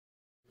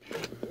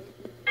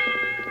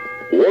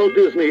Walt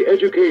Disney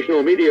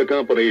Educational Media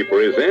Company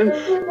presents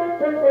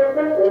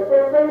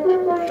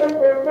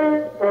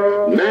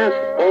Math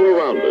All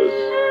Around Us.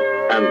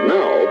 And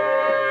now,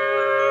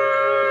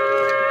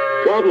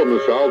 problem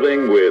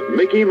solving with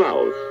Mickey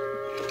Mouse.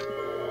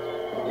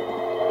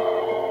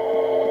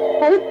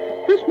 Oh,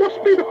 this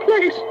must be the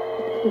place.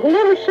 The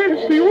letter said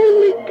it's the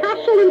only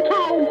castle in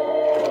town.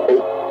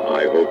 Oh,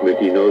 I hope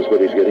Mickey knows what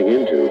he's getting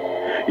into.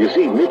 You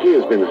see, Mickey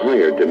has been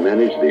hired to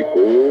manage the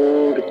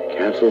old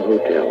Castle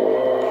Hotel.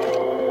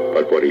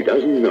 But what he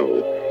doesn't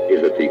know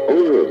is that the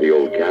owner of the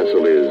old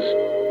castle is...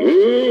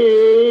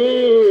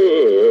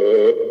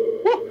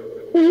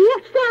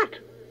 What's that?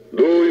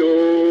 Do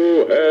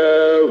you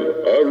have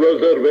a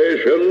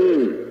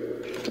reservation?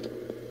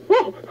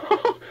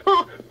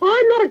 Oh,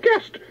 I'm not a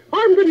guest.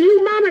 I'm the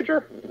new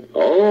manager.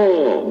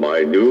 Oh,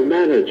 my new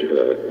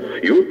manager.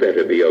 You'd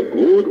better be a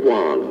good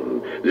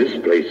one. This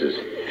place is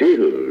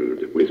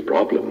filled with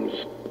problems.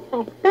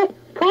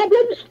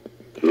 Problems?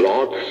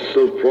 Lots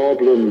of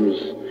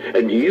problems.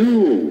 And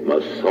you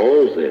must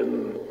solve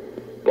them.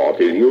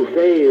 What if you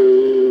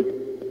fail?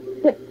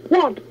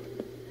 What?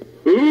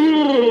 Ooh,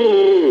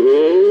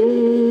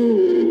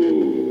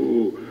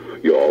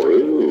 your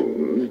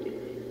room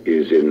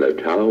is in the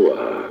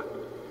tower.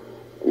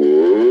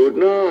 Good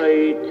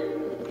night.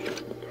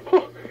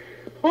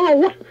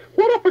 Oh,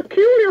 what a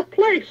peculiar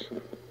place.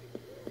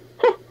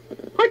 Huh,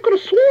 I could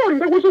have sworn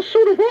there was a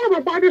suit of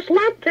armor by this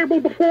lamp table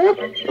before.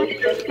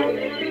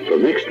 The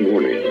next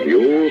morning, the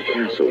old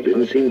castle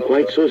didn't seem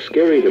quite so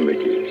scary to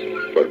Mickey.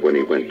 But when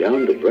he went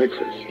down to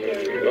breakfast...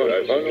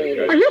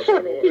 Yes,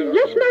 sir.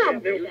 Yes,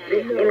 ma'am.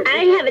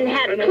 I haven't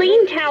had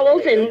clean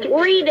towels in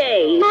 3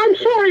 days. I'm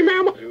sorry,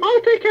 ma'am.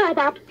 I'll take care of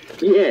that.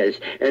 Yes,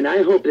 and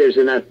I hope there's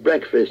enough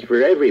breakfast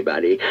for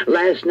everybody.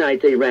 Last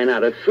night they ran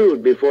out of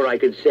food before I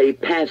could say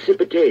pass the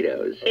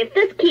potatoes. If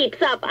this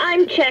keeps up,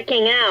 I'm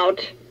checking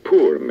out.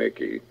 Poor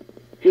Mickey.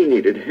 He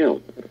needed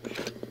help.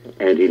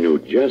 And he knew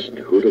just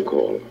who to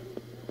call.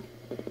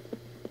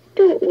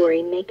 Don't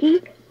worry,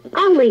 Mickey.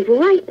 I'll leave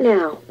right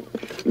now.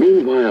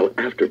 Meanwhile,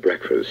 after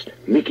breakfast,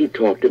 Mickey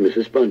talked to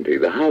Mrs. Bundy,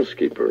 the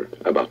housekeeper,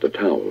 about the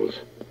towels.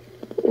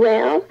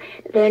 Well,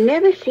 there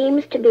never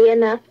seems to be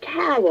enough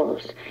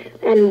towels.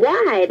 And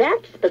why?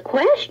 That's the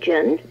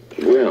question.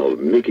 Well,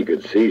 Mickey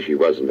could see she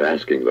wasn't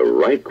asking the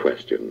right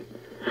question.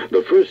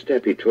 The first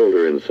step he told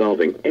her in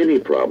solving any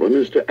problem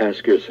is to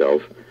ask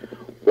yourself,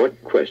 what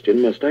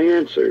question must I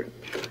answer?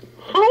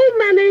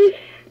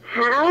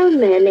 How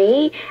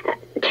many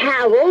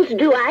towels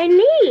do I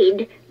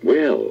need?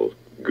 Well,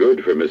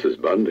 good for Mrs.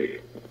 Bundy.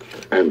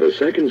 And the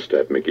second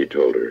step, Mickey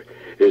told her,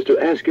 is to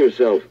ask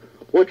yourself,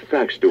 what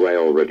facts do I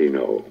already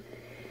know?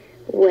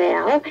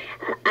 Well,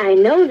 I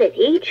know that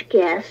each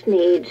guest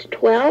needs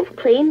 12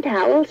 clean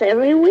towels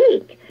every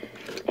week.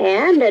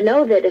 And I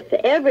know that if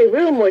every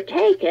room were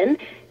taken,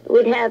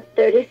 we'd have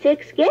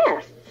 36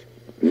 guests.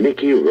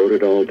 Mickey wrote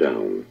it all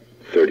down.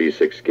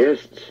 36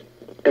 guests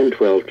and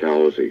 12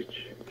 towels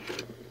each.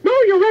 Now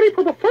you're ready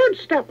for the third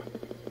step.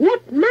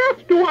 What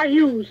math do I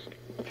use?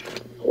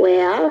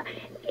 Well,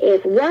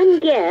 if one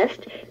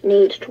guest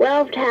needs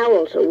 12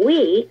 towels a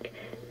week,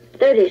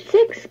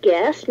 36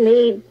 guests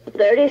need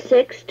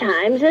 36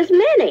 times as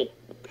many.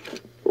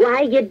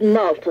 Why, you'd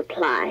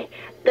multiply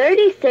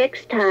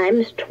 36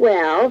 times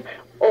 12,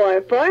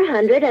 or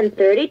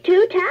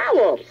 432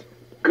 towels.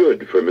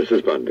 Good for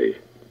Mrs. Bundy.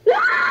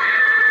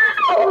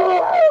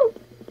 Oh!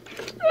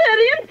 That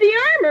empty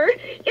armor!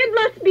 It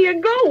must be a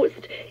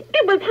ghost.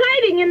 It was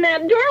hiding in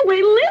that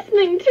doorway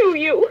listening to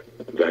you.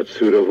 That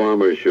suit of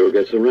armor sure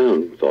gets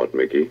around, thought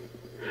Mickey.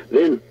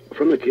 Then,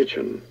 from the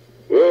kitchen...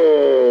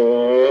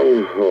 Oh.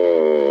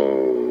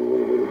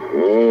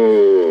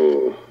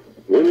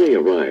 When they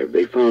arrived,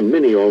 they found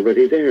Minnie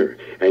already there,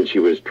 and she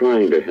was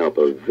trying to help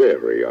a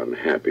very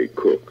unhappy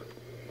cook.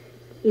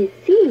 You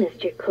see,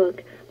 Mr.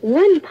 Cook,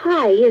 one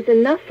pie is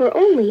enough for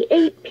only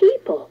 8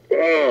 people.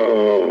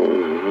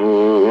 Oh.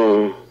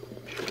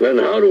 Then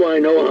how do I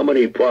know how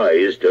many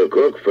pies to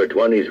cook for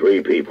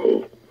 23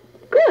 people?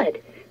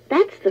 Good.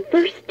 That's the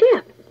first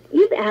step.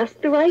 You've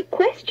asked the right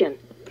question.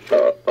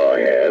 I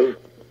have?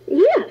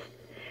 Yes.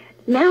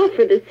 Now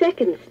for the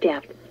second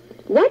step.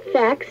 What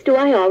facts do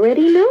I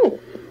already know?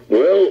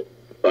 Well,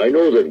 I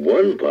know that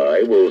one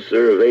pie will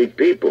serve 8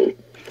 people.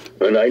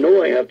 And I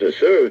know I have to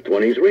serve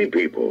 23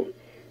 people.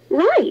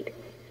 Right.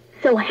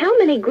 So how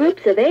many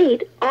groups of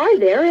 8 are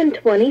there in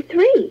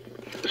 23?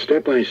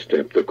 Step by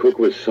step, the cook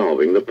was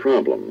solving the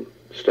problem.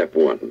 Step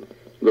 1,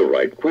 the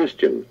right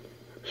question.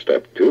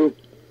 Step 2,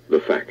 the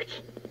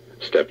facts.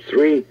 Step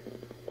 3,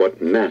 what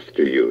math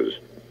to use.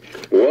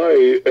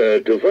 Why,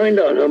 to find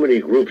out how many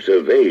groups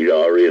of 8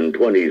 are in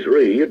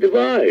 23, you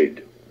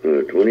divide.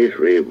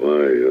 23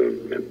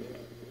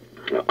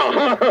 by...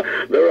 Aha!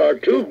 There are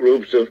 2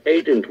 groups of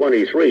 8 in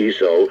 23,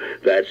 so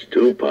that's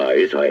 2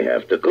 pies I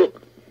have to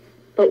cook.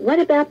 But what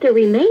about the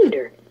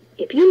remainder?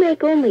 If you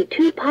make only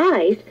 2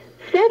 pies,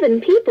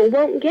 7 people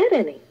won't get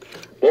any.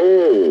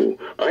 Oh,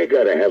 I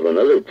gotta have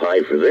another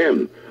pie for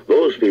them.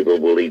 Those people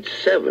will eat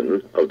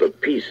 7 of the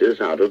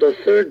pieces out of the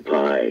third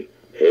pie.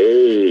 Hey?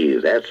 Hey,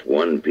 that's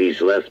one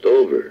piece left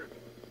over.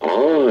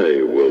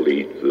 I will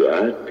eat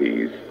that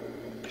piece.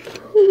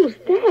 Who's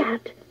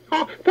that?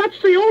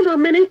 That's the owner,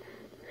 Minnie.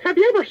 Have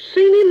you ever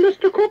seen him,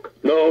 Mr. Cook?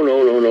 No.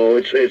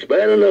 It's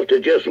bad enough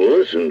to just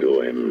listen to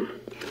him.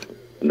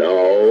 Now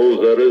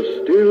there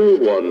is still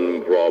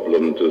one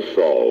problem to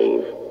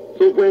solve.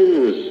 The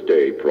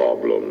Wednesday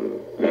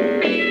problem.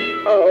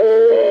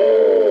 Oh.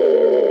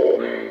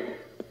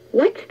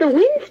 What's the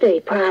Wednesday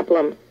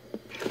problem?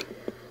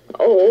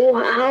 Oh,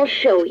 I'll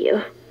show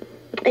you.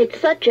 It's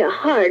such a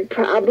hard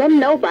problem,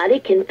 nobody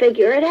can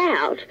figure it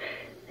out.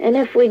 And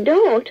if we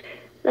don't,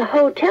 the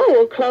hotel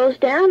will close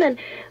down and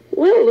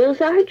we'll lose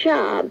our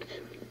jobs.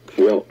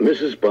 Well,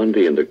 Mrs.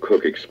 Bundy and the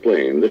cook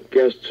explained that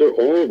guests are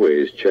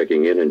always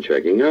checking in and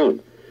checking out,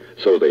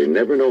 so they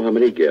never know how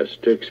many guests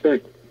to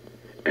expect.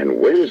 And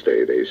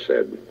Wednesday, they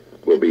said,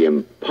 will be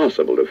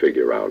impossible to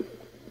figure out.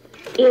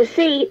 You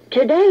see,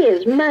 today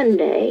is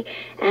Monday,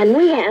 and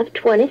we have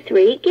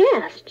 23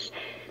 guests.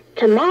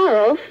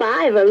 Tomorrow,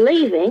 5 are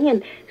leaving,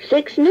 and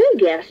 6 new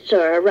guests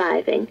are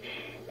arriving.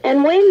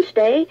 And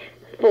Wednesday,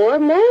 4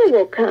 more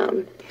will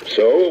come.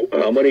 So,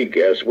 how many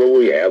guests will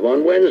we have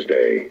on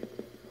Wednesday?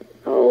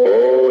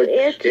 Oh,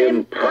 it's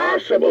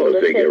impossible to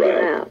figure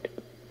out.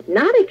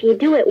 Not if you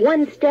do it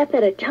one step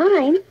at a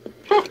time.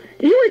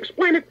 You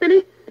explain it,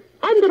 Minnie.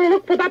 I'm going to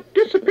look for that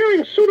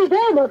disappearing suit of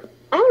armor.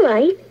 All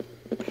right.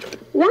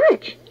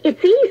 Watch.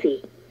 It's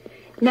easy.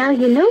 Now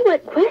you know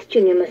what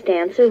question you must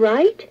answer,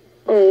 right?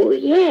 Oh,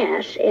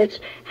 yes. It's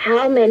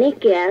how many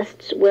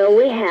guests will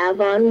we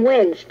have on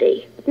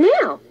Wednesday?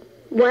 Now,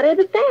 what are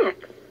the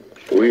facts?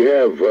 We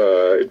have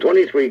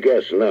 23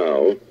 guests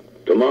now.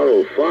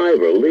 Tomorrow 5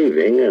 are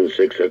leaving and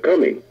 6 are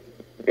coming.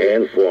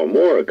 And 4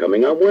 more are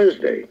coming on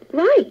Wednesday.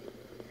 Right.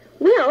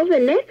 Well, the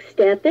next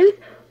step is,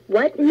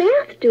 what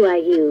math do I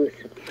use?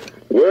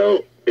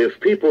 Well, if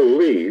people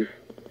leave,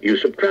 you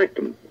subtract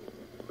them.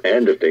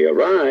 And if they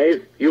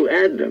arrive, you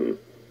add them.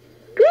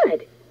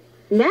 Good.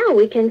 Now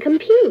we can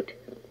compute.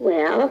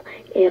 Well,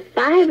 if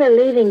 5 are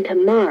leaving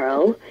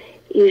tomorrow,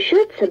 you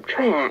should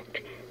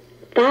subtract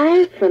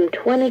 5 from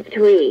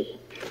 23.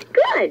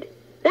 Good.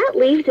 That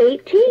leaves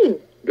 18.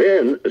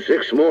 Then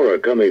 6 more are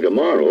coming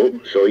tomorrow,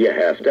 so you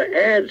have to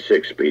add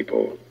 6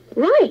 people.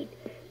 Right.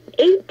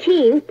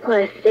 18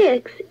 plus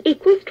 6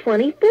 equals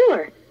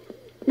 24.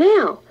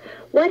 Now,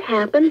 what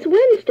happens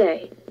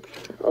Wednesday?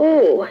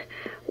 Oh,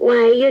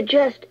 why, you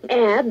just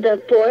add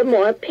the 4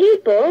 more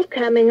people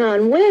coming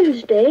on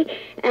Wednesday,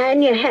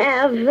 and you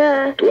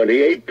have,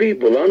 28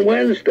 people on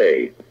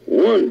Wednesday.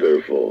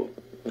 Wonderful.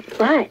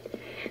 But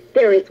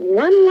there is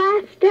one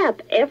last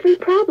step every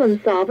problem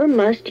solver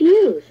must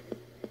use.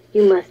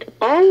 You must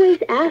always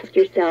ask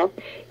yourself,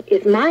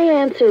 is my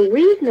answer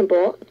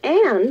reasonable,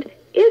 and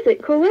is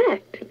it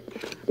correct?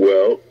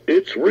 Well,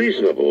 it's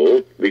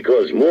reasonable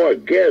because more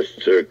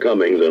guests are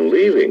coming than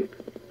leaving.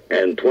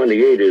 And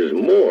 28 is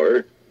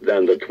more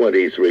than the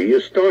 23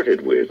 you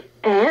started with.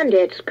 And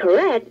it's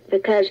correct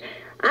because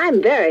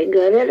I'm very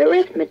good at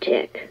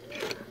arithmetic.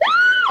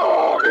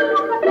 Oh,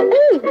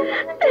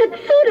 that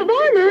suit of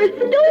armor has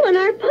stolen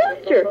our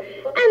poster,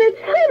 and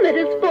its helmet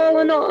has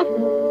fallen off.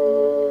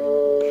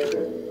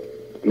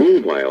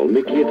 Meanwhile,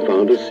 Mickey had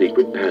found a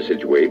secret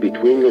passageway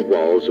between the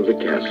walls of the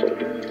castle.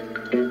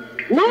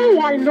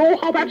 Now I know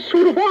how that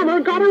suit of armor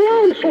got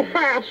around so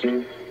fast.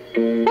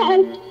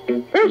 Uh-oh,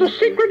 there's a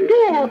secret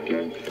door.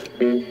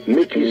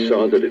 Mickey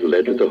saw that it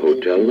led to the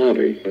hotel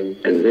lobby,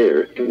 and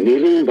there,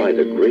 kneeling by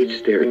the great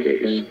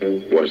staircase,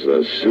 was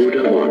the suit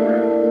of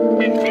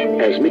armor.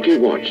 As Mickey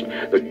watched,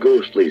 the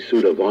ghostly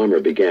suit of armor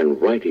began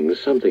writing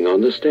something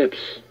on the steps.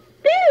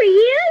 There he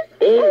is.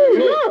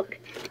 Oh, look.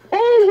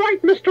 All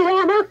right, Mr.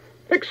 Armor.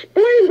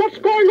 Explain what's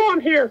going on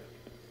here.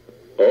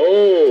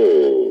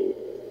 Oh,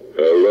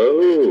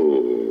 hello.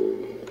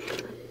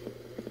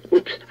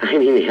 Oops,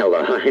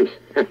 hello.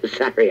 I'm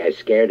sorry I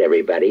scared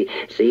everybody.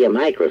 See, a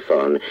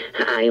microphone.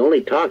 I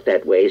only talked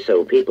that way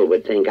so people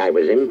would think I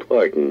was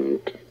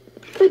important.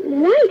 But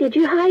why did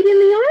you hide in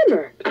the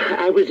armor?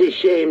 I was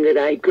ashamed that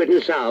I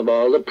couldn't solve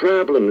all the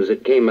problems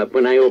that came up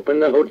when I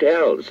opened the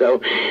hotel,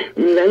 so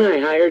then I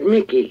hired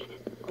Mickey.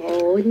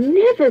 Oh,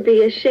 never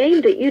be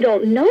ashamed that you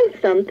don't know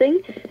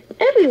something.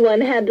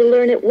 Everyone had to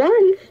learn it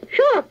once.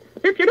 Sure,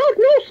 if you don't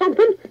know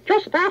something,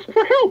 just ask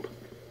for help.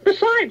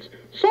 Besides,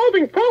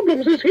 solving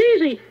problems is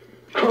easy.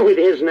 Oh, it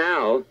is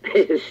now.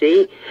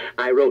 See,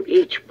 I wrote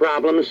each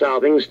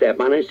problem-solving step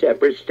on a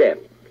separate step.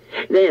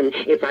 Then,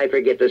 if I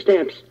forget the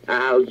steps,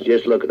 I'll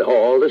just look at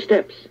all the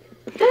steps.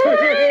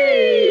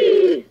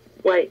 Hooray!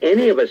 Why,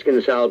 any of us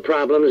can solve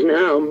problems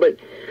now, but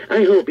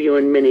I hope you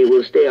and Minnie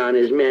will stay on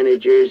as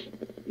managers.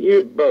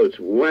 You're both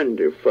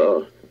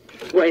wonderful.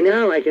 Why,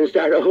 now I can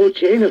start a whole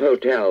chain of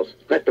hotels.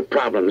 Let the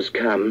problems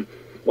come.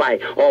 Why,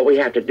 all we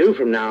have to do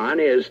from now on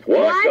is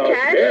Watch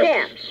our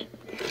steps.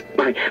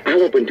 Why,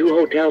 I'll open 2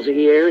 hotels a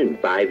year. In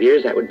 5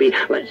 years, that would be...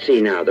 Let's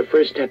see now. The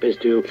first step is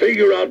to...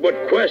 Figure out what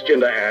question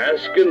to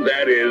ask, and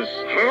that is...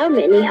 How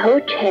many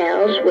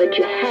hotels would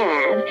you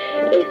have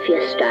if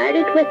you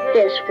started with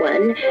this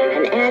one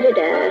and added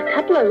a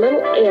couple of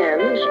little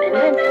M's and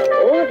then,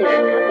 there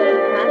it comes.